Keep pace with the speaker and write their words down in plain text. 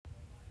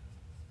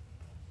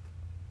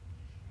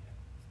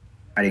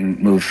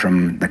Moved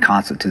from the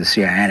consulate to the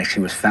CIA annex.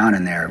 He was found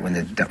in there when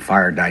the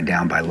fire died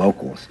down by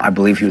locals. I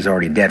believe he was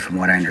already dead from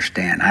what I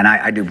understand. And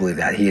I do believe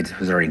that. He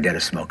was already dead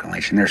of smoke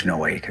inhalation. There's no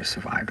way he could have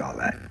survived all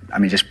that. I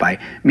mean, just by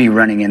me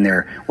running in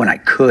there when I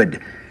could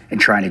and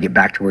trying to get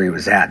back to where he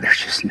was at, there's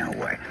just no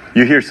way.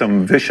 You hear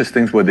some vicious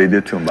things what they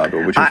did to him, by the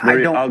way, which is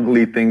very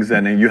ugly things,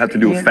 and you have to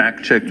do a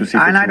fact check to see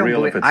if it's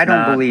real, if it's not. I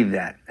don't believe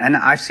that. And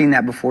I've seen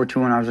that before, too,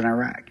 when I was in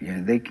Iraq. You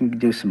know, they can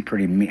do some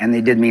pretty mean, and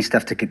they did mean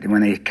stuff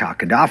when they caught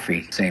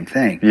Gaddafi, same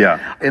thing.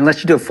 Yeah.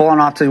 Unless you do a full-on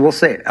autopsy, we'll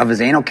say it, of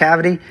his anal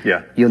cavity,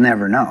 you'll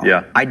never know.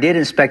 Yeah. I did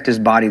inspect his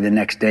body the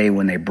next day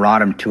when they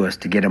brought him to us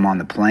to get him on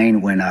the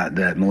plane, when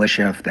the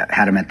militia that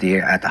had him at the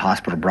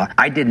hospital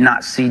I did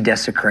not see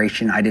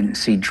desecration. I didn't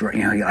see,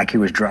 like he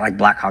was like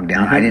Black Hawk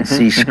Down. I didn't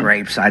see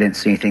scrapes. I didn't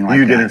see anything like that.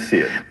 You didn't see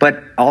it.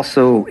 But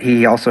also,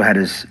 he also had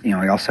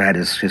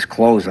his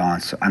clothes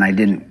on, and I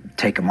didn't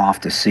take him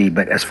off to see.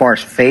 But as far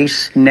as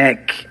face,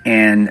 neck,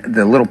 and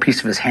the little piece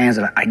of his hands,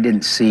 I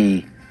didn't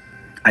see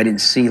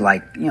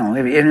like,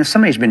 if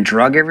somebody's been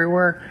drugged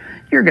everywhere,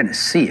 you're going to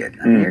see it.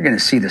 I mean, you're going to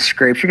see the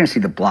scrapes. You're going to see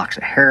the blocks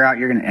of hair out.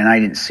 And I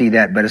didn't see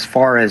that. But as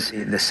far as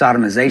the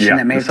sodomization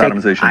that may have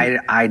taken,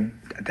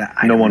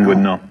 no one would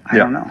know. I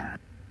don't know.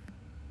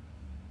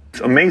 It's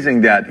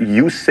amazing that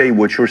you say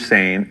what you're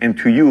saying, and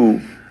to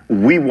you,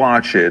 we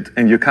watch it,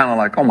 and you're kind of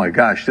like, oh my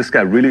gosh, this guy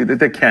really,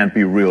 that can't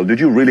be real. Did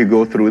you really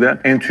go through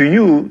that? And to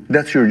you,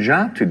 that's your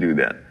job to do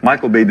that.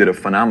 Michael Bay did a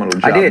phenomenal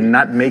job,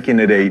 not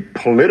making it a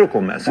political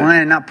message. Well,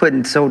 and not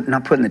putting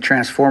the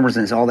Transformers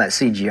and all that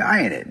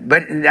CGI in it.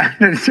 But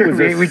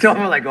we told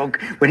him, like, oh,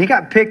 when he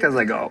got picked, I was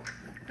like, oh,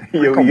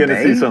 you're going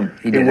to see some.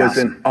 It was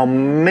an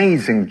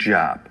amazing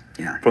job.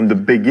 Yeah. From the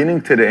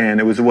beginning to the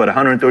end, it was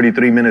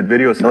 133-minute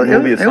video. So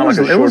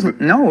it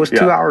was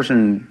 2 hours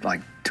and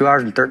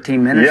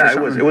 13 minutes. Yeah,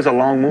 it was a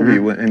long movie,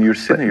 and you're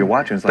sitting there, you're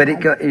watching. It's like,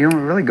 it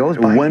really goes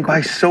by. It went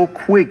by so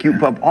quick.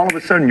 All of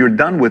a sudden, you're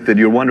done with it.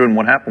 You're wondering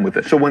what happened with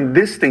it. So when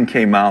this thing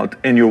came out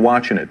and you're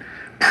watching it,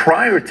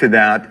 prior to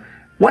that,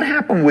 what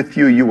happened with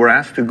you? You were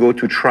asked to go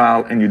to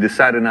trial, and you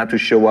decided not to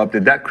show up.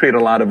 Did that create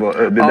a lot of?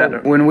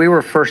 When we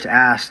were first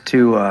asked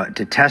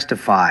to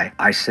testify,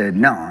 I said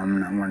no.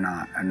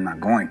 I'm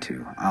not going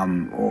to.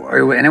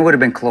 And it would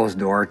have been closed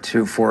door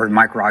for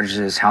Mike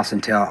Rogers' House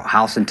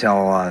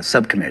Intel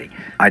subcommittee.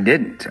 I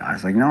didn't. I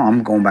was like, no,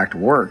 I'm going back to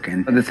work.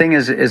 And the thing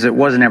is it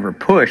wasn't ever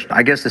pushed.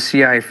 I guess the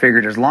CIA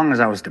figured as long as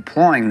I was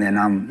deploying, then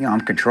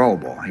I'm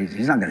controllable.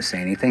 He's not going to say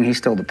anything. He's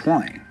still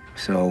deploying.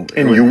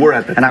 You were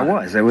at the time. And I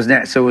was.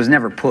 So it was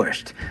never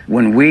pushed.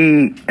 When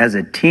we, as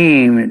a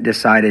team,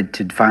 decided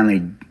to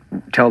finally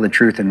tell the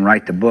truth and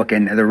write the book,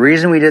 and the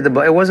reason we did the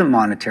book, it wasn't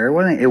monetary.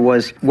 It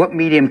was what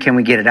medium can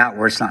we get it out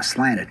where it's not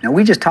slanted. Now,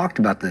 we just talked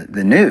about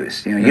the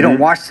news. You don't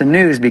watch the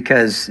news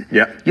because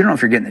you don't know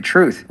if you're getting the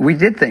truth. We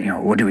did think,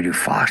 what do we do,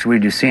 Fox? What do we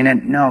do,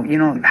 CNN?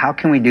 No, how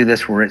can we do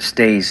this where it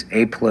stays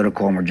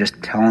apolitical and we're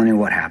just telling you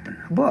what happened?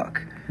 A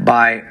book.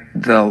 By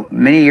the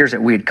many years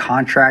that we had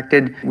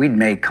contracted, we'd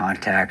made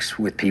contacts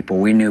with people.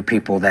 We knew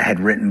people that had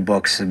written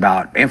books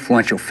about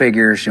influential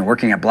figures.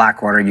 Working at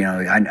Blackwater,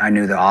 I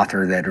knew the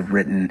author that had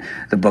written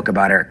the book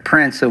about Eric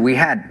Prince. So we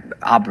had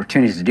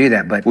opportunities to do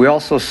that. But we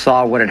also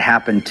saw what had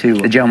happened to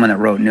the gentleman that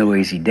wrote No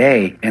Easy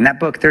Day. In that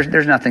book,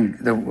 there's nothing,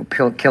 the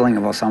killing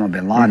of Osama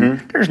bin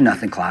Laden, there's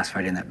nothing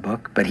classified in that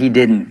book. But he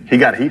didn't. He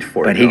got heat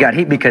for it. But he got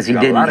heat because he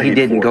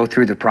didn't go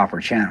through the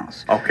proper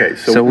channels. Okay,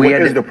 so what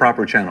is the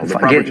proper channel?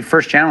 The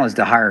first channel is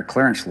to hire a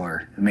clearance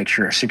lawyer, to make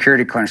sure a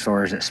security clearance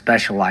lawyer that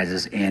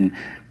specializes in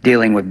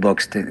dealing with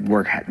books to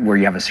work where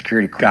you have a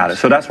security clearance. Got it.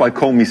 So that's why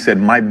Comey said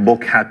my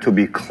book had to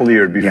be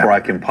cleared before I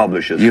can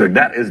publish it. So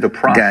that is the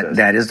process.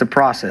 That is the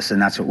process,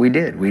 and that's what we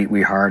did.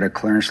 We hired a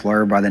clearance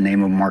lawyer by the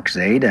name of Mark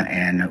Zaid,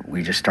 and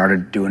we just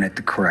started doing it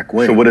the correct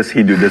way. So what does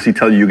he do? Does he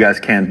tell you guys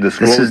can't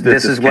disclose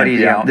this is what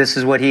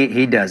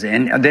he does.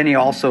 And then he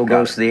also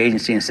goes to the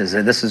agency and says,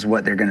 this is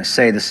what they're going to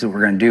say, this is what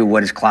we're going to do,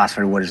 what is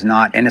classified, what is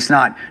not. And it's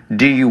not,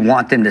 do you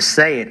want them to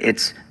say it?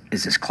 It's,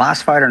 is this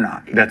classified or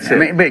not? That's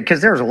it. Because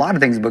there was a lot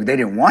of things in the book they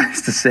didn't want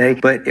us to say,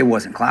 but it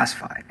wasn't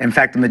classified. In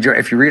fact, the majority,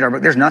 if you read our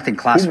book, there's nothing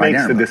classified in it.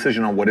 Who makes the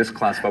decision on what is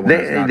classified, what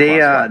is not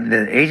classified?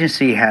 The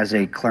agency has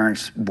a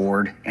clearance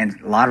board, and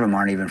a lot of them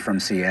aren't even from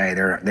CIA.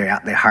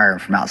 They hire them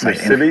from outside.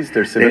 They're civvies?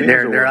 They're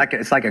civilians?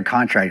 It's like a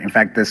contract. In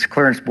fact, this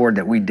clearance board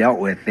that we dealt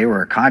with, they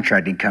were a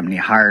contracting company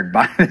hired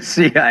by the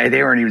CIA.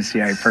 They weren't even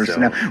CIA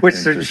personnel, which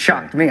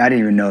shocked me. I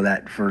didn't even know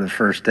that for the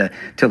first,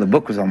 till the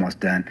book was almost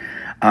done.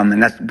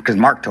 And that's because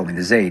Mark told me,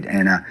 the Zaid.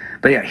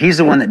 But yeah, he's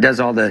the one that does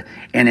all the,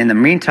 and in the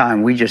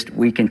meantime,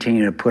 we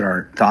continue to put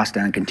our thoughts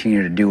down,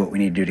 continue to do what we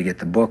need to do to get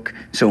the book.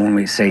 So when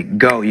we say,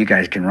 go, you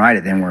guys can write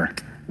it, then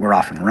we're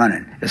off and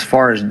running. As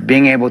far as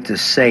being able to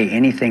say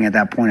anything at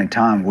that point in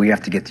time, we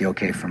have to get the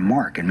okay from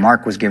Mark. And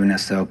Mark was giving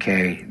us the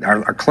okay,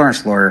 our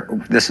clearance lawyer,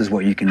 this is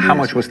what you can do. How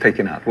much was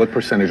taken out? What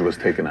percentage was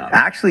taken out?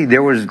 Actually,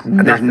 there's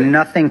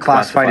nothing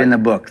classified in the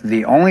book.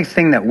 The only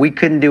thing that we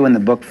couldn't do when the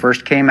book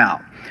first came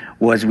out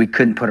was we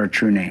couldn't put our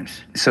true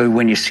names. So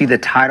when you see the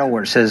title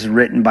where it says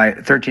written by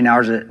 13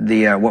 Hours,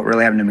 What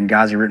Really Happened to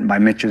Benghazi, written by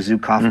Mitchell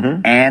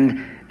Zukoff,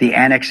 and the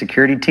Annex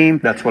Security Team.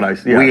 That's what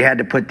yeah. We had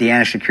to put the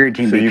Annex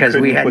Security Team because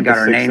we hadn't got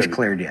our names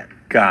cleared yet.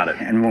 Got it.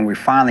 And when we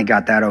finally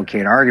got that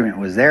okayed, argument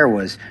was,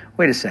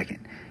 wait a second.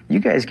 You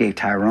guys gave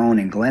Tyrone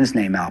and Glenn's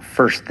name out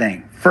first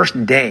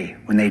day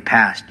when they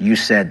passed. You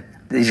said,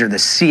 these are the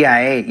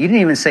CIA. You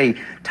didn't even say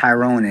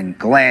Tyrone and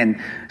Glenn,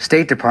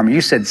 State Department.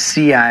 You said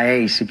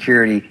CIA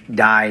security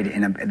died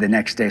the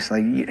next day. So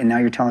and now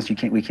you're telling us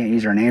we can't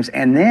use our names.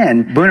 And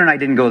then Boone and I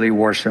didn't go to the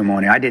award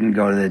ceremony. I didn't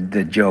go to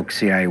the joke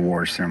CIA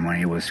award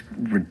ceremony. It was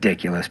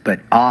ridiculous.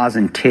 But Oz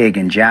and Tig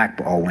and Jack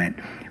all went.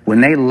 When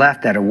they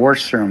left that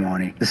awards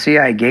ceremony, the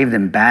CIA gave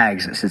them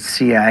bags that said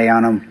CIA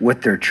on them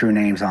with their true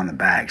names on the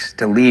bags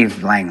to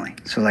leave Langley.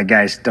 So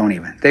guys, don't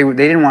even. They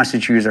didn't want us to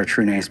choose our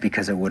true names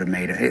because it would have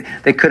made it.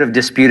 They could have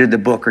disputed the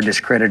book or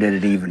discredited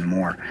it even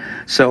more.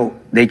 So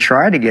they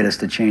tried to get us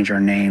to change our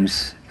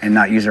names and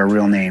not use our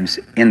real names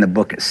in the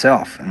book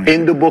itself.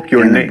 In the book,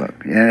 your name.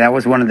 Yeah, that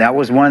was one of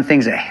the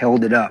things that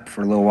held it up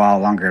for a little while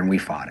longer, and we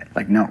fought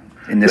it. No.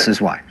 And this is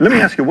why. Let me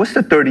ask you, what's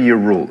the 30-year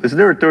rule? Is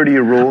there a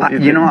 30-year rule?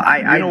 You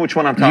know which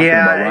one I'm talking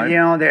about, right?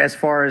 Yeah, as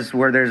far as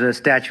where there's a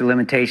statute of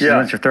limitations,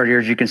 once for 30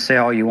 years, you can say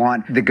all you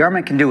want. The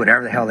government can do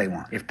whatever the hell they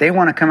want. If they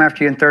want to come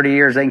after you in 30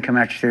 years, they can come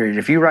after you in 30 years.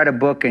 If you write a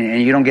book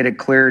and you don't get it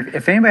cleared,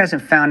 if anybody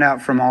hasn't found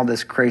out from all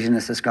this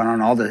craziness that's gone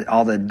on,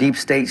 all the deep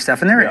state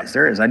stuff, and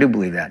there is, I do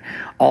believe that,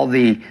 all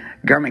the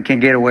government can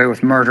get away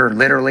with murder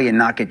literally and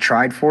not get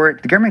tried for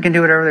it. The government can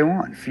do whatever they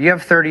want. If you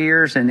have 30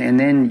 years and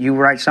then you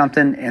write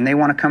something and they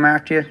want to come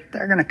after you,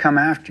 they're going to come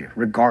after you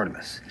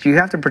regardless. So you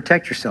have to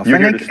protect yourself.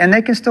 And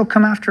they can still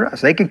come after us.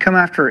 They can come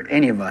after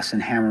any of us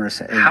and hammer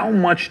us. How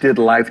much did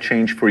life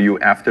change for you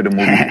after the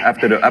movie,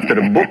 after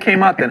the book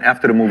came out, then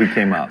after the movie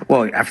came out?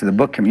 Well, after the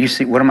book came out, you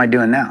see, what am I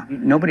doing now?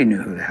 Nobody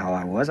knew who the hell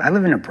I was. I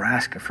live in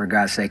Nebraska, for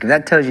God's sake. If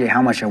that tells you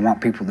how much I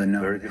want people to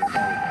know.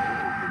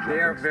 They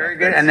are very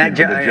good. And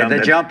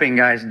the jumping,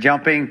 guys,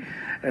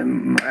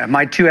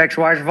 my two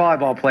ex-wives are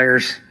volleyball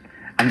players.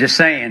 I'm just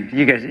saying,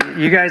 you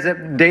guys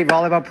that date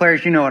volleyball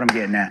players, you know what I'm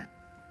getting at.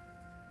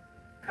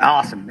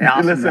 Awesome.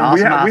 Listen,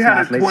 we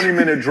had a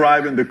 20-minute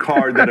drive in the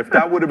car that if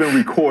that would have been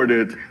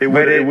recorded, it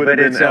would have been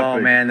epic. Oh,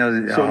 man.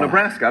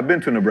 Nebraska, I've been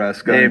to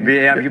Nebraska.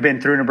 Yeah, you've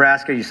been through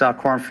Nebraska. You saw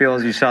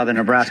cornfields. You saw the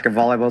Nebraska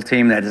volleyball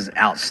team. That is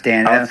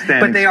outstanding.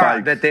 But they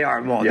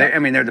are. Well,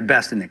 they're the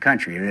best in the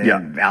country.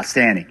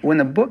 Outstanding. When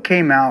the book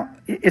came out,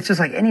 it's just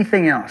like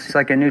anything else. It's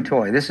like a new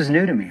toy. This is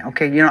new to me.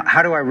 Okay,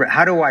 how do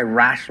I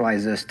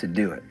rationalize this to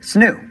do it? It's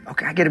new.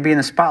 Okay, I get to be in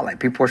the spotlight.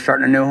 People are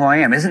starting to know who I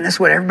am. Isn't this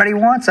what everybody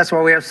wants? That's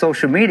why we have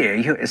social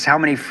media. It's how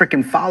many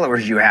freaking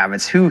followers you have.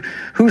 It's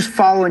who's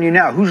following you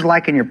now, who's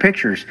liking your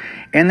pictures.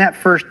 And that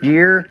first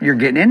year, you're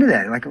getting into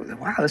that. Like,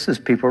 wow, this is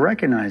people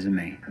recognizing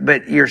me.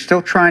 But you're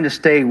still trying to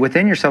stay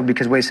within yourself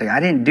because, wait a second, I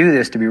didn't do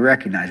this to be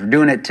recognized. We're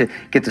doing it to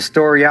get the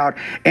story out.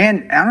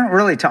 And I don't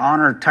really to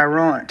honor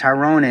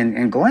Tyrone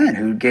and Glenn,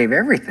 who gave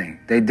everything.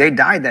 They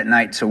died that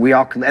night, so we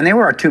all, and they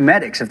were our two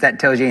medics, if that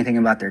tells you anything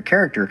about their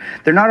character.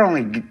 They're not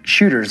only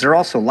shooters, they're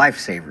also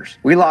lifesavers.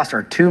 We lost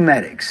our two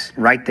medics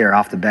right there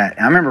off the bat.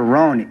 And I remember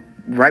Roan,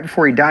 right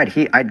before he died,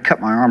 I'd cut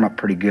my arm up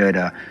pretty good.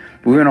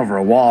 We went over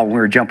a wall. We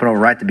were jumping over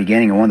right at the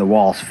beginning, and one of the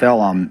walls fell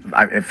on.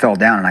 It fell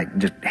down, and I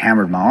just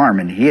hammered my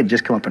arm. And he had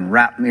just come up and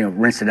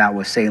rinsed it out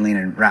with saline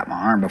and wrapped my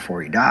arm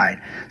before he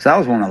died. So that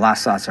was one of the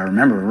last thoughts I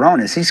remember.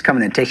 Ron is he's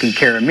coming and taking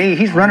care of me.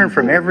 He's running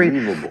from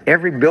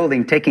every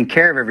building, taking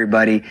care of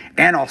everybody,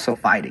 and also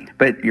fighting.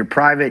 But you're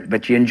private,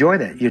 but you enjoy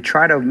that. You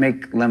try to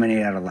make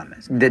lemonade out of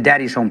lemons. The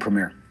Daddy's Home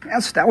premiere.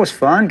 That was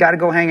fun. Got to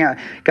go hang out.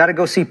 Got to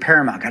go see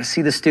Paramount. Got to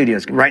see the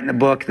studios. Writing the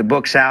book. The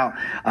book's out.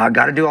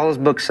 Got to do all those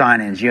book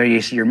signings.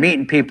 You're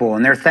meeting people,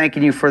 and they're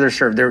thanking you for their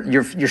service.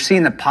 You're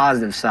seeing the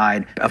positive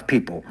side of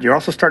people. You're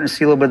also starting to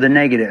see a little bit of the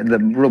negative, the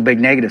real big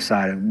negative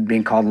side of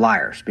being called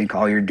liars, being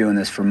called, you're doing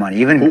this for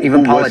money. Even who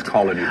was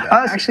calling you that?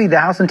 Actually, the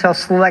House Intel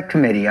Select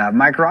Committee.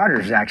 Mike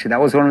Rogers. Actually,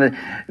 that was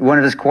one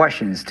of his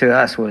questions to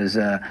us was,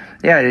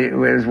 it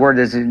was word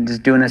is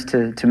just doing this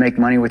to make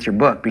money with your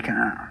book. Because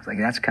I was like,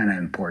 that's kind of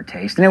in poor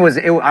taste. And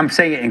I'm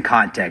saying it in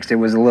context. It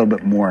was a little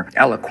bit more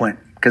eloquent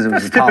because it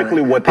was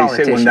typically what they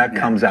say when that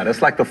comes out.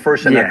 It's like the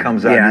first thing that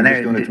comes out. Yeah, and you're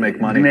just doing it to make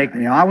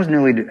money. I was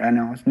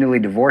newly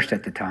divorced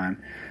at the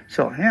time.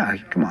 So yeah,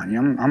 come on,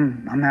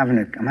 I'm having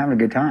a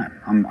good time.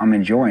 I'm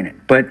enjoying it.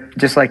 But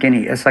just like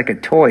it's like a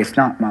toy. It's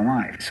not my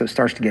life. So it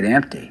starts to get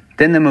empty.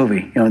 Then the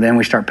movie, then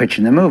we start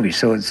pitching the movie.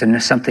 So it's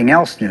something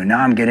else new. Now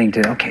I'm getting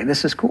to, okay,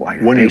 this is cool.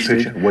 When are you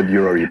pitching? What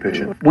year are you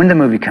pitching? When did the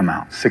movie come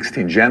out?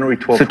 January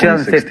 12th, so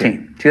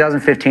 2015.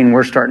 2015,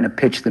 we're starting to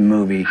pitch the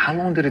movie. How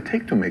long did it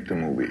take to make the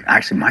movie?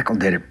 Actually, Michael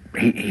did it.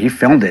 He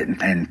filmed it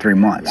in 3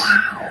 months.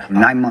 Wow.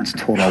 9 months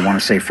total, I want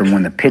to say, from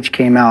when the pitch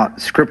came out.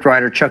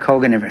 Scriptwriter Chuck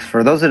Hogan.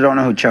 For those that don't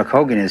know who Chuck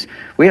Hogan is,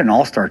 we had an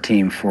all-star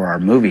team for our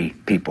movie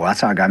people.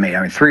 That's how I got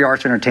made. 3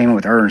 Arts Entertainment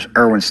with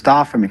Erwin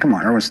Stoff. Come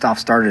on, Erwin Stoff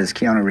started as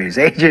Keanu Reeves'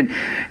 agent.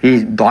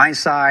 He's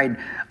Blindside,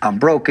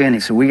 broken.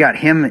 So we got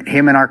him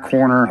in our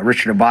corner.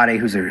 Richard Abate,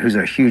 who's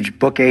a huge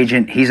book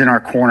agent, he's in our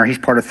corner. He's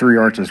part of 3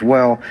 Arts as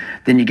well.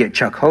 Then you get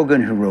Chuck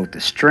Hogan, who wrote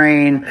The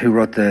Strain, who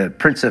wrote The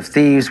Prince of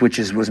Thieves, which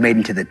was made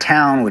into The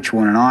Town, which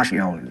won an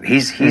Oscar.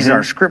 He's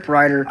our script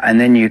writer. And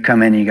then you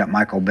come in and you got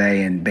Michael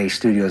Bay and Bay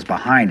Studios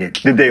behind it.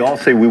 Did they all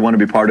say, we want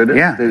to be part of this?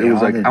 Yeah. It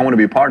was like, I want to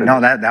be a part of it.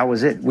 No, that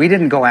was it. We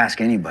didn't go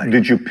ask anybody.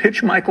 Did you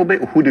pitch Michael Bay?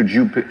 Who did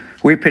you pitch?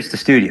 We pitched the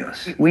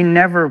studios. We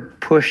never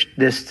pushed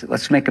this,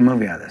 let's make a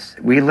movie out of this.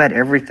 We let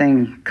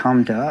everything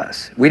come to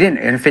us. We didn't,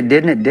 and if it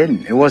didn't, it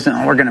didn't. It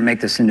wasn't, we're going to make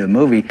this into a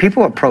movie.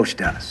 People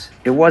approached us.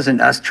 It wasn't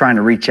us trying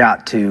to reach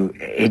out to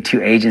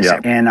agents.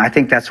 Yeah. And I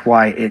think that's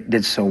why it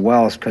did so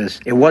well, is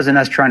because it wasn't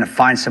us trying to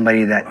find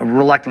somebody that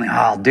reluctantly,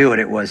 I'll do it.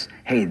 It was,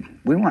 hey,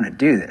 we want to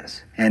do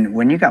this. And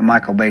when you got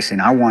Michael Bay saying,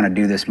 I want to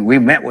do this, we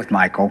met with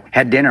Michael,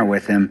 had dinner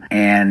with him,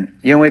 and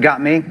you know what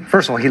got me?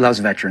 First of all, he loves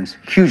veterans.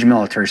 Huge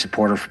military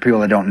supporter, for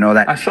people that don't know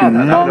that. I saw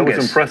that. That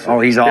was impressive.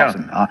 Oh, he's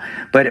awesome. Yeah.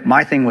 But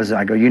my thing was,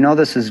 I go,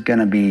 this is going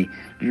to be,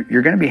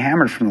 you're going to be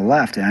hammered from the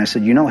left. And I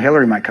said,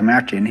 Hillary might come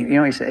after you.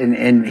 And he said,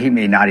 and he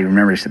may not even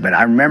remember, he said, but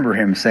I remember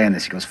him saying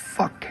this. He goes,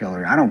 fuck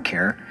Hillary, I don't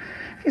care.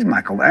 He's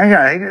Michael Bay.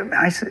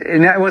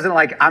 And it wasn't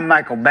like, I'm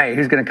Michael Bay,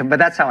 who's going to come, but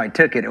that's how I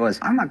took it. It was,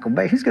 I'm Michael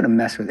Bay, he's going to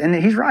mess with, and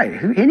he's right.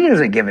 He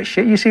doesn't give a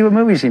shit. You see what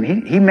movies he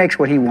makes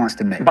what he wants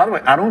to make. By the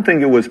way, I don't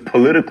think it was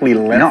politically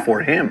left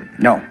for him.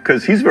 No.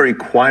 Because he's very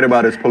quiet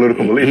about his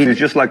political beliefs. He's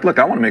just like, look,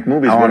 I want to make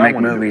movies. I want to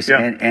make movies.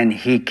 Yeah. And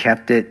he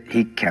kept it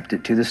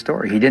to the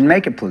story. He didn't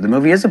make it political. The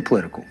movie isn't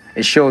political.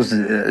 It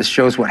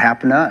shows what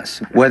happened to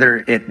us.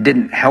 Whether it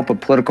didn't help a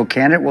political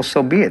candidate, well,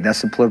 so be it.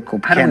 That's the political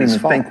candidate's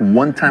fault. I don't even think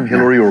one time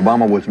Hillary or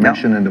Obama was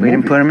mentioned in the movie. We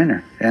didn't put him in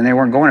there, and they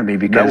weren't going to be,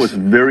 because that was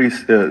very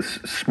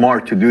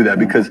smart to do that,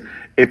 because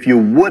if you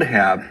would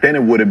have, then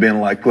it would have been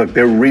like, look,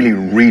 they're really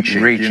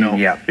reaching.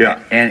 Yeah.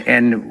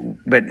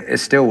 But it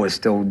still was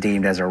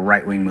deemed as a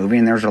right-wing movie,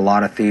 and there's a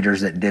lot of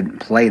theaters that didn't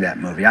play that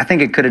movie. I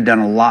think it could have done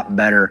a lot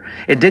better.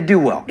 It did do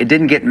well. It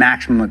didn't get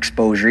maximum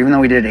exposure, even though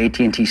we did at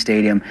AT&T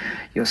Stadium.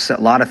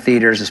 A lot of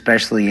theaters,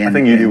 especially in, I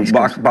think you do.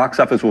 Box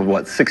office was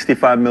what,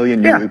 65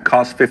 million? Yeah. It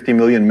cost 50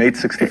 million, made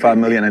 65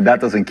 million, and that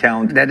doesn't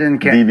count. That didn't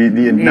count.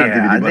 DVD and not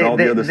DVD, but all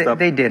the other stuff.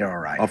 They did all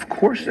right. Of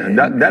course, and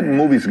that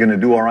movie's going to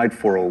do all right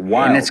for a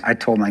while. And I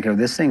told Mike,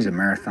 this thing's a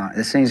marathon.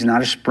 This thing's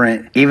not a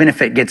sprint. Even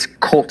if it gets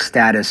cult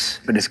status,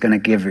 but it's going to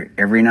give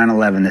every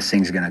 9/11, this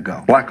thing's going to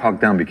go. Black Hawk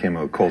Down became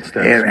a cult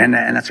status. Yeah, and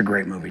that's a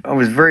great movie. I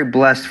was very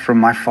blessed from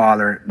my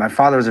father. My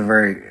father was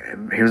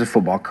he was a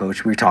football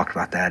coach. We talked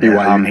about that.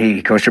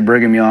 He coached at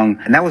Brigham Young,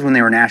 and that was when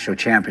they were national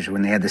champions,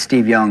 when they had the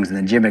Steve Youngs and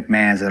the Jim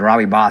McMahons and the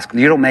Robbie Bosco.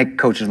 You don't make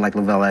coaches like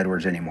Lavelle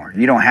Edwards anymore.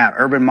 You don't have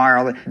Urban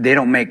Meyer. They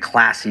don't make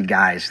classy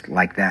guys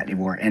like that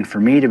anymore. And for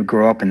me to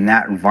grow up in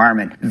that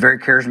environment, very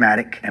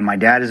charismatic, and my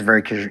dad is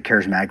very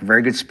charismatic,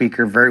 very good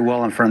speaker, very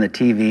well in front of the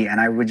TV, and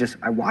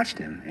I watched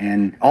him.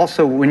 And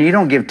also, when you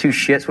don't give two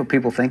shits what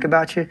people think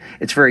about you,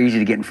 it's very easy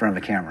to get in front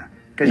of a camera,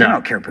 because you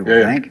don't care what people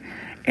think.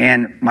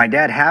 And my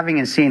dad, having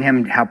and seeing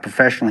him, how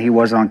professional he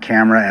was on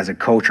camera as a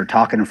coach, or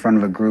talking in front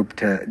of a group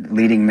to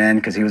leading men,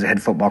 because he was a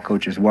head football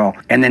coach as well,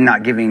 and then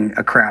not giving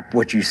a crap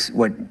what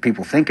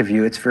people think of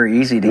you, it's very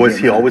easy to Was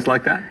he always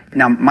like that?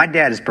 Now, my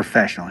dad is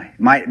professional.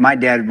 My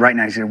dad right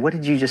now, he said, what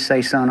did you just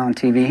say, son, on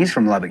TV? He's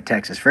from Lubbock,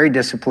 Texas. Very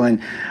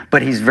disciplined,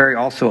 but he's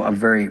also a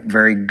very,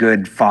 very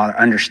good father,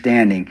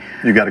 understanding.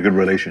 You got a good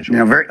relationship.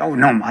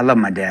 I love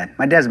my dad.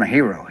 My dad's my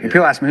hero. If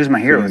people ask me who's my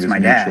hero, it's my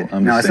dad.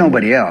 No, it's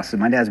nobody else.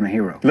 My dad's my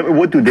hero.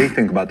 What do they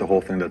think about the whole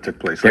thing that took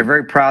place? They're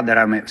very proud that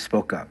I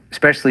spoke up,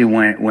 especially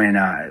when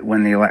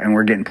and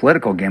we're getting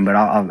political again, but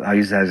I'll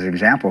use that as an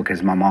example,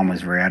 because my mom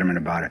was very adamant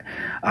about it.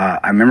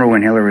 I remember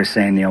when Hillary was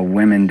saying,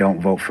 women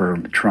don't vote for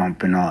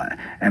Trump and all that,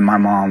 and my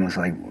mom was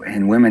like,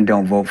 and women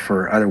don't vote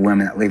for other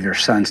women that leave their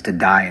sons to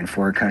die in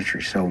foreign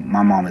countries. So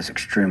my mom is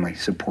extremely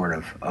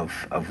supportive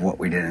of what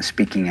we did and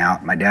speaking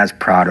out. My dad's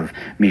proud of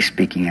me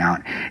speaking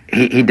out.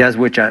 He does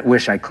wish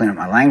I clean up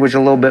my language a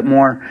little bit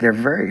more. They're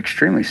very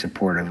extremely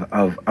supportive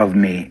of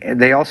me.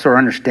 They also are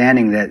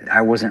understanding that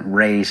I wasn't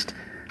raised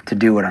to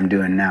do what I'm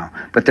doing now,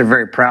 but they're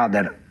very proud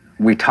that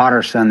we taught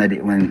our son that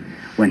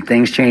when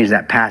things change,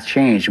 that path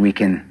changed,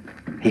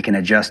 he can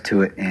adjust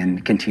to it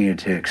and continue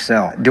to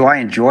excel. Do I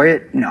enjoy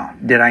it? No.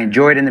 Did I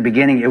enjoy it in the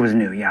beginning? It was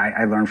new. Yeah,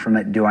 I learned from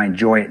it. Do I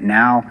enjoy it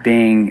now?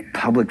 Being a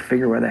public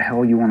figure, whatever the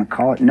hell you want to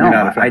call it?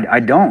 No, I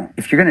don't.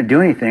 If you're going to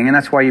do anything, and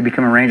that's why you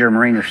become a Ranger, a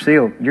Marine, or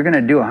SEAL, you're going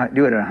to do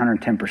it at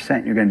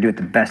 110%. You're going to do it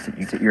the best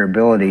at your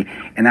ability,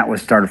 and that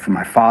was started from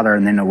my father,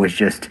 and then it was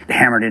just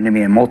hammered into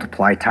me and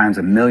multiplied times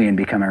a million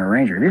becoming a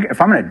Ranger. If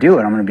I'm going to do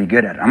it, I'm going to be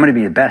good at it. I'm going to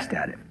be the best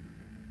at it.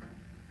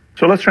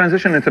 So let's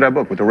transition into that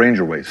book with the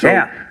Ranger Way. So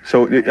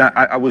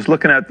I was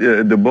looking at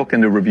the book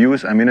and the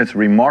reviews. I mean, it's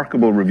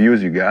remarkable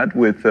reviews you got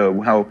with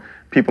how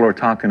people are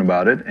talking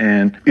about it.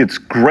 And it's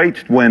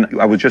great when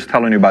I was just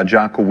telling you about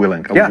Jocko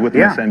Willink. I was with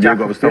him in San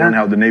Diego. I was telling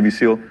how the Navy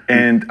SEAL.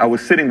 And I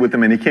was sitting with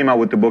him, and he came out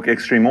with the book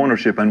Extreme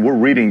Ownership, and we're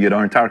reading it.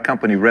 Our entire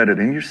company read it.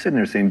 And you're sitting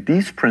there saying,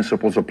 these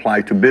principles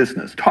apply to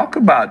business. Talk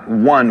about,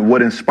 one,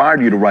 what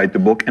inspired you to write the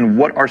book, and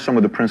what are some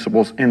of the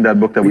principles in that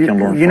book that we can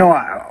learn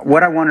from?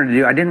 what I wanted to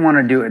do, I didn't want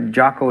to do it.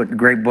 Jocko,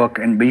 great book,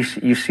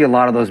 but you see a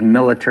lot of those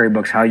military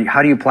books. How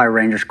do you apply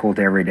Ranger School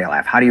to everyday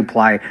life? How do you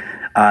apply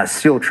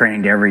SEAL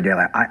training to everyday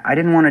life? I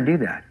didn't want to do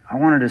that. I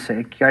wanted to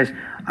say, guys,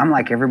 I'm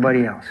like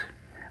everybody else.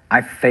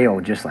 I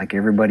failed just like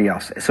everybody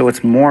else. So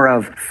it's more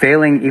of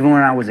failing even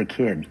when I was a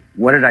kid.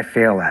 What did I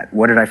fail at?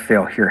 What did I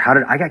fail here?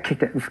 I got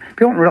kicked out?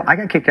 I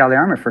got kicked out of the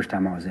Army the first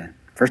time I was in.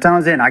 First time I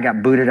was in, I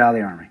got booted out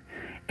of the Army.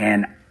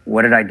 And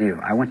what did I do?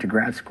 I went to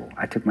grad school.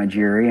 I took my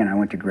GRE and I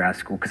went to grad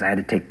school because I had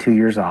to take 2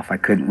 years off. I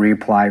couldn't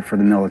reapply for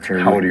the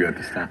military. How old are you at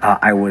this time?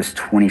 I was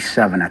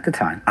 27 at the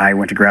time. I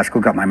went to grad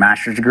school, got my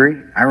master's degree.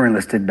 I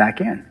re-enlisted back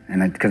in,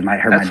 and because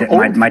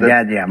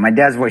my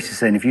dad's voice is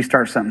saying, if you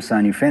start something,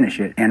 son, you finish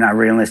it. And I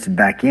re-enlisted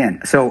back in.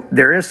 So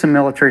there is some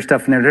military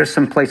stuff in there. There's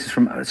some places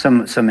from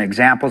some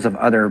examples of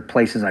other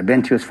places I've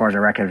been to as far as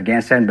Iraq and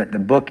Afghanistan. But the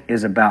book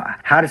is about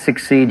how to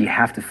succeed. You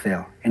have to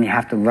fail. And you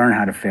have to learn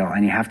how to fail,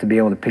 and you have to be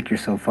able to pick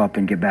yourself up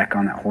and get back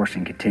on that horse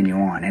and continue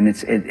on. And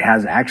it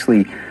has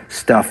actually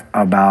stuff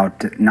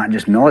about not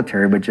just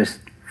military, but just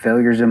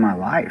failures in my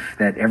life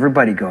that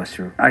everybody goes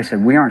through. I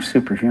said, we aren't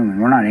superhuman.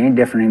 We're not any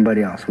different than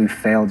anybody else. We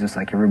fail just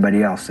like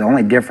everybody else. The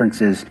only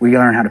difference is we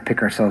learn how to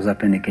pick ourselves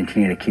up and to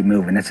continue to keep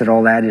moving. That's it.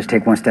 All that is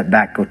take one step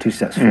back, go 2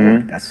 steps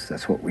forward.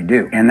 That's what we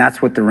do. And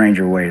that's what the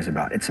Ranger Way is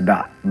about. It's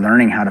about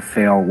learning how to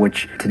fail,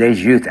 which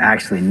today's youth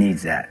actually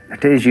needs that.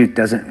 Today's youth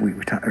doesn't,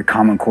 we talk,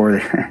 Common Core,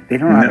 they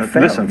don't know how to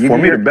fail. Listen, for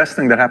me, the best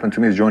thing that happened to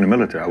me is joining the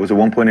military. I was a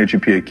 1.8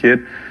 GPA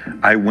kid.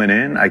 I went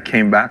in, I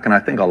came back, and I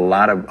think a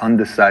lot of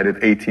undecided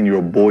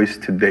 18-year-old boys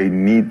today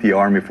need the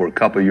Army for a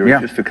couple of years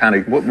just to kind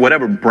of,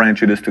 whatever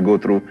branch it is to go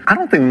through. I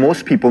don't think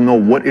most people know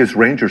what is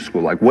Ranger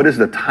School, like what is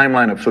the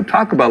timeline of, so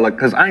talk about like,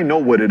 because I know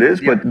what it is,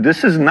 but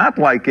this is not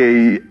like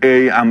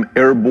I'm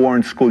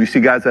airborne school. You see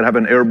guys that have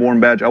an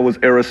airborne badge. I was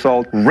Air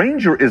Assault.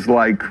 Ranger is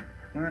like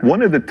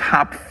one of the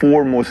top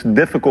 4 most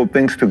difficult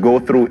things to go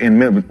through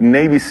in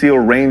Navy SEAL,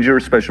 Ranger,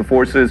 Special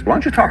Forces. Why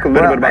don't you talk a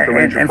little bit about the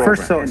Ranger program?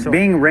 First, so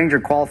being Ranger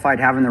qualified,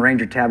 having the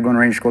Ranger tab, going to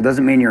Ranger School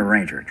doesn't mean you're a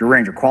Ranger. You're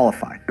Ranger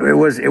qualified. It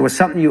was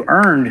something you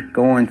earned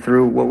going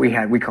through what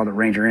we called it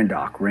Ranger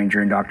Indoc,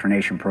 Ranger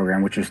Indoctrination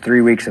Program, which was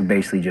 3 weeks of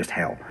basically just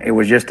hell. It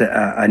was just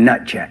a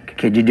nut check.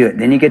 Could you do it?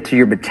 Then you get to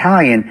your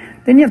battalion.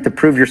 Then you have to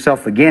prove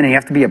yourself again, and you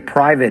have to be a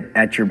private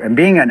and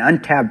being an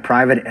untabbed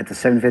private at the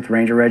 75th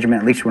Ranger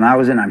Regiment, at least when I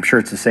was in, I'm sure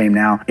it's the same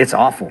now, it's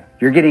awful.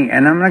 You're getting,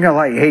 and I'm not gonna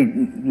lie, hey,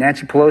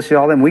 Nancy Pelosi,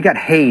 all them, we got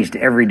hazed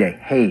every day,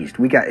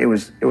 it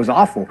was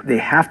awful. They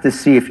have to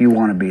see if you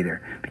want to be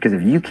there, because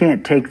if you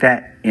can't take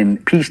that in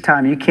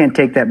peacetime, you can't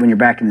take that when you're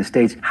back in the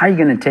States, how are you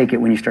gonna take it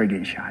when you start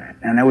getting shot at?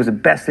 And that was the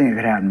best thing that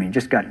could happen to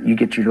me. You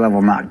get your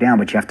level knocked down,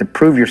 but you have to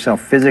prove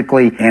yourself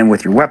physically and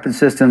with your weapon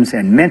systems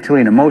and mentally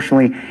and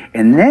emotionally,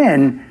 and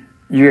then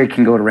you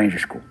can go to Ranger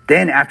School.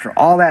 Then after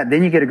all that,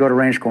 then you get to go to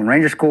Ranger School. And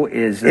Ranger School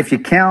is, if you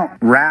count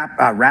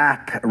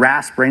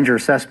RASP, Ranger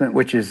Assessment,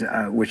 which is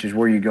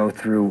where you go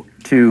through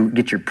to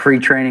get your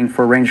pre-training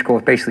for Ranger School.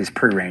 Basically, it's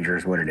pre-Ranger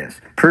is what it is.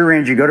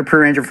 Pre-Ranger, you go to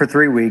pre-Ranger for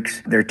 3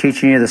 weeks. They're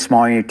teaching you the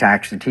small unit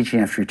tactics. They're teaching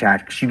you infantry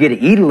tactics. You get to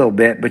eat a little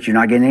bit, but you're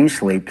not getting any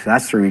sleep. So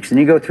that's 3 weeks. Then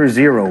you go through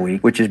 0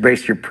 week, which is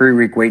basically your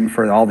pre-week waiting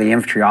for all the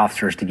infantry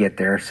officers to get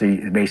there. So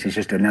basically, it's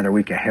just another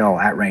week of hell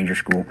at Ranger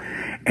School.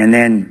 And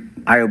then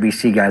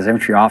IOBC guys,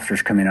 infantry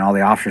officers come in, and all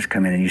the officers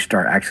come in, and you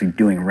start actually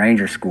doing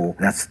Ranger School.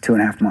 That's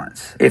 2.5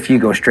 months. If you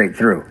go straight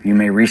through, you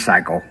may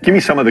recycle. Give me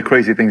some of the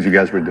crazy things you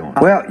guys were doing.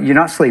 Well, you're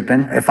not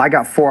sleeping. If I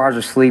got 4 hours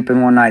of sleep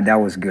in one night, that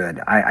was good.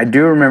 I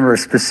do remember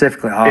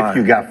specifically. If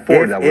you got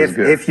 4, that was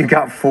good. If you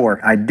got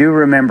 4, I do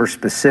remember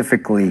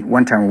specifically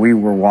one time we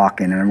were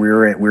walking and we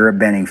were at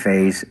Benning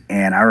Phase,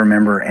 and I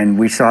remember, and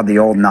we saw the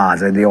old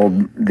Nods, the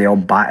old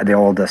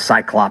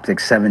Cycloptic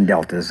 7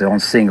 Deltas, the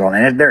old single,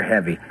 and they're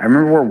heavy. I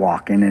remember we're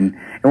walking and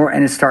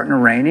it's starting to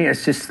rain.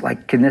 It's just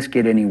like, can this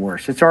get any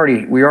worse?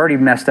 We already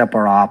messed up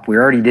our op. We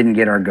already didn't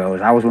get our goes.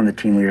 I was one of the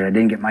team leaders. I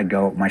didn't get my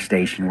go at my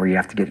station where you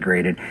have to get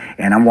graded.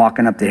 And I'm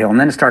walking up the hill, and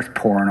then it starts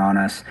pouring on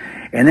us.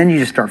 And then you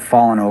just start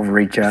falling over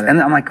each other. And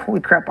I'm like,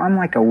 holy crap, I'm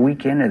like a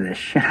week into this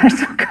shit.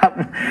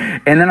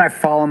 And then I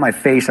fall on my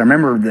face. I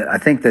remember, I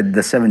think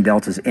the 7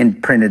 Deltas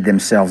imprinted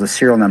themselves, the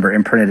serial number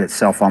imprinted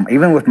itself on.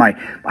 Even with I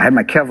had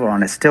my Kevlar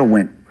on, it still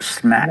went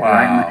smack.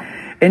 Wow. Right?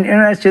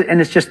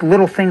 And it's just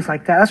little things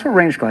like that. That's what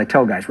Ranger School, I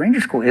tell guys, Ranger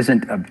School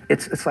isn't,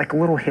 it's like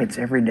little hits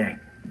every day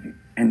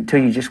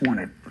until you just want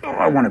to,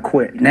 I want to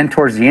quit. And then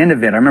towards the end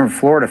of it, I remember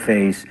Florida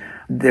Phase,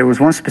 there was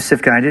one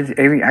specific, and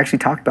I actually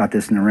talked about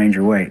this in the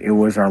Ranger Way. It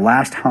was our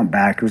last hump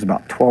back. It was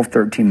about 12,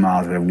 13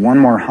 miles. We have one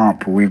more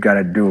hump where we've got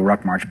to do a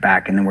ruck march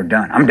back, and then we're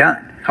done. I'm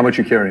done. How much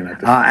are you carrying at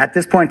this point? At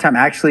this point in time,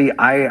 actually,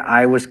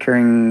 I was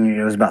carrying,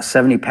 it was about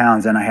 70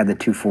 pounds, and I had the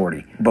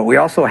 240. But we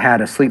also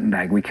had a sleeping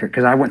bag we carried,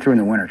 because I went through in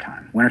the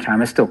wintertime.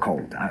 Wintertime, it's still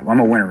cold.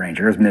 I'm a winter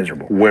ranger. It was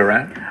miserable. Where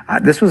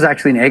at? This was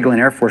actually in Eglin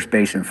Air Force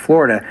Base in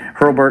Florida,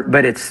 Hurlburt,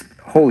 but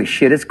holy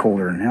shit, it's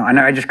colder than hell.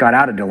 I just got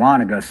out of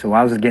Dahlonega, so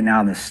I was getting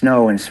out in the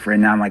snow,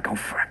 and now I'm like, oh,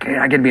 fuck,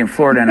 I get to be in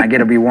Florida, and I get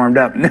to be warmed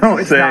up. No,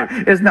 it's not.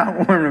 It's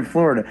not warm in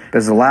Florida.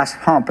 Because the last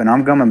hump, and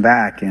I'm coming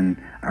back,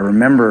 and I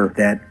remember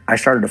that I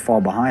started to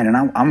fall behind, and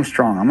I'm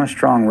strong. I'm a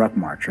strong ruck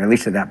marcher, at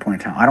least at that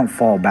point in time. I don't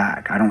fall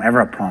back. I don't ever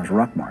have problems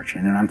ruck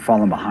marching, and I'm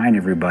falling behind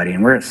everybody,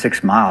 and we're at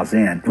 6 miles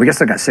in. We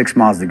still got 6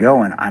 miles to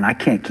go, and I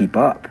can't keep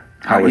up.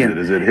 How is it?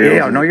 Is it hilly?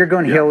 Yeah, no, you're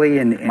going hilly,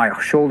 and my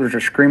shoulders are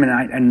screaming,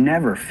 and I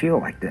never feel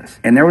like this.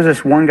 And there was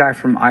this one guy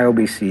from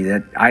IOBC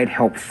that I had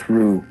helped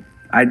through.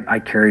 I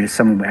carried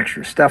some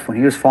extra stuff when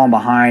he was falling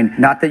behind.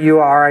 Not that you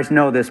RIs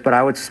know this, but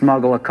I would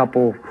smuggle a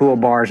couple Hua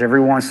bars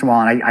every once in a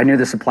while. And I knew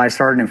the supply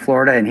started in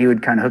Florida, and he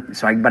would kind of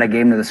hook. But I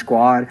gave him to the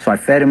squad. So I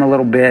fed him a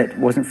little bit.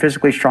 Wasn't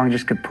physically strong,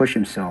 just could push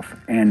himself.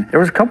 And there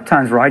was a couple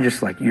times where I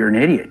just like, you're an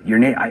idiot. You're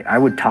an idiot. I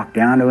would talk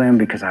down to him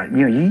because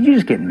you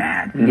just get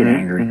mad. You get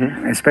angry,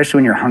 especially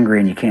when you're hungry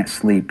and you can't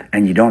sleep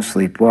and you don't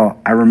sleep. Well,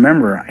 I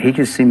remember he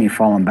could see me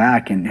falling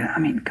back, and I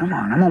mean, come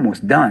on, I'm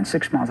almost done.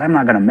 6 miles. I'm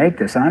not going to make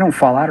this, and I don't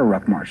fall out of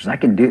ruck marches.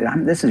 I can do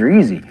it. This is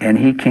easy. And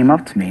he came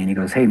up to me and he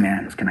goes, hey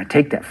man, can I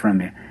take that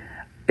from you?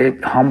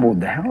 It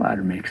humbled the hell out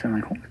of me because I'm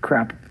like, holy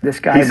crap,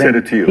 this guy. He said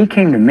it to you. He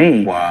came to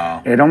me.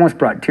 Wow. It almost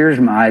brought tears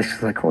in my eyes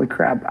because like, holy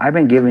crap, I've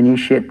been giving you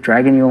shit,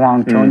 dragging you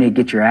along, telling you to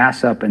get your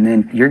ass up, and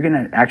then you're going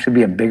to actually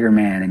be a bigger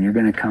man, and you're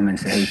going to come and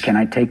say, hey, can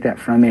I take that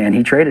from you? And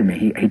he traded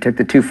me. He took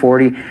the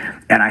 240,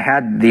 and I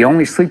had the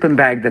only sleeping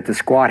bag that the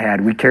squad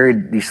had. We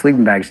carried these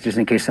sleeping bags just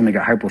in case somebody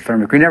got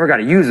hypothermic. We never got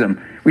to use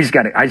them.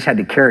 I just had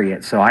to carry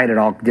it. So I had it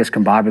all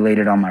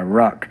discombobulated on my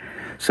ruck.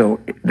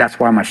 So that's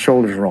why my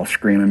shoulders were all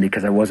screaming,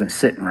 because I wasn't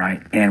sitting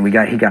right. And he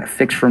got it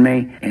fixed for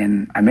me,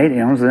 and I made it.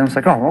 I was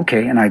like, oh,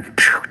 okay. And I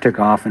took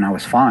off, and I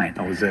was fine.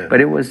 That was it. But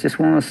it was just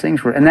one of those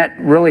things and that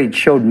really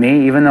showed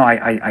me, even though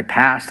I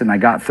passed and I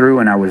got through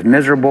and I was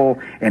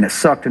miserable and it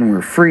sucked and we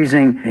were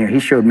freezing, he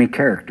showed me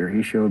character.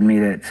 He showed me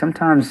that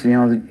sometimes,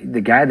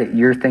 the guy that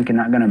you're thinking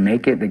not going to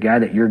make it, the guy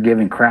that you're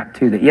giving crap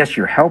to, that yes,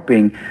 you're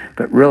helping,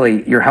 but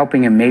really you're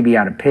helping him maybe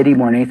out of pity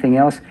more than anything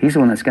else. He's the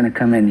one that's going to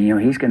come in,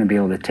 he's going to be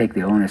able to take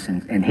the onus,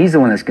 and he's the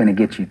one that's going to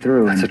get you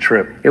through. That's a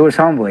trip. It was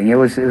humbling. It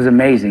was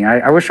amazing.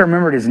 I wish I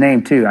remembered his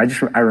name too.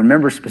 I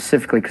remember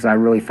specifically because I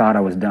really thought I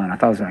was done. I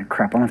thought I was like,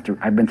 crap,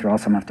 I've been through all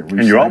this, I'm going to have to recycle.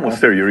 And you're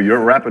almost there. You're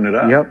wrapping it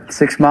up. Yep,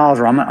 6 miles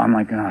where I'm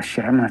like, oh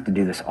shit, I'm going to have to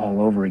do this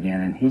all over again.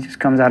 And he just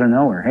comes out of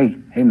nowhere.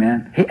 Hey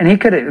man. He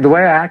could have, the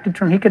way I acted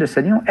to him, he could have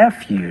said,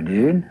 F you,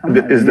 dude.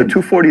 Is the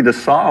 240 the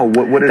saw? Or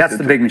what is That's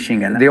the big machine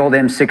gun. The old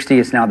M60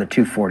 is now the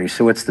 240,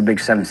 so it's the big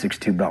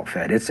 7.62 belt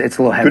fed. It's a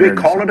little heavier. Do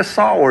they call it a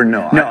saw or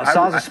no? No, a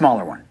saw's a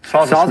smaller one.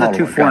 Saw's a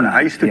 240.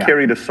 I used to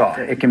carry the saw.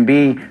 It can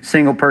be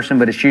single person,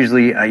 but it's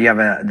usually you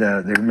have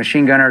the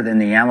machine gunner, then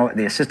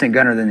the assistant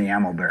gunner, then the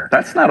ammo bearer.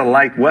 That's not a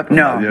light weapon.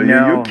 No,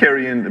 you're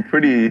carrying a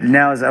pretty.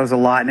 No, that was a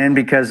lot, and then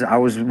because I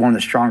was one of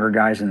the stronger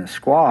guys in the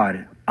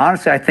squad.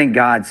 Honestly, I think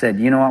God said,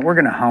 you know what, we're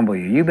going to humble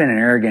you. You've been an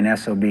arrogant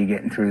SOB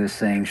getting through this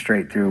thing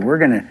straight through. We're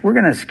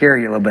gonna scare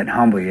you a little bit and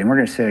humble you, and we're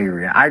going to say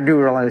I do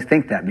really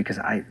think that because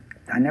I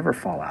never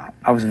fall out.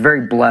 I was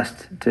very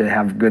blessed to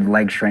have good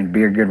leg strength,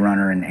 be a good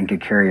runner, and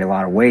could carry a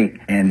lot of weight.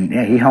 And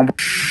yeah, he humbled.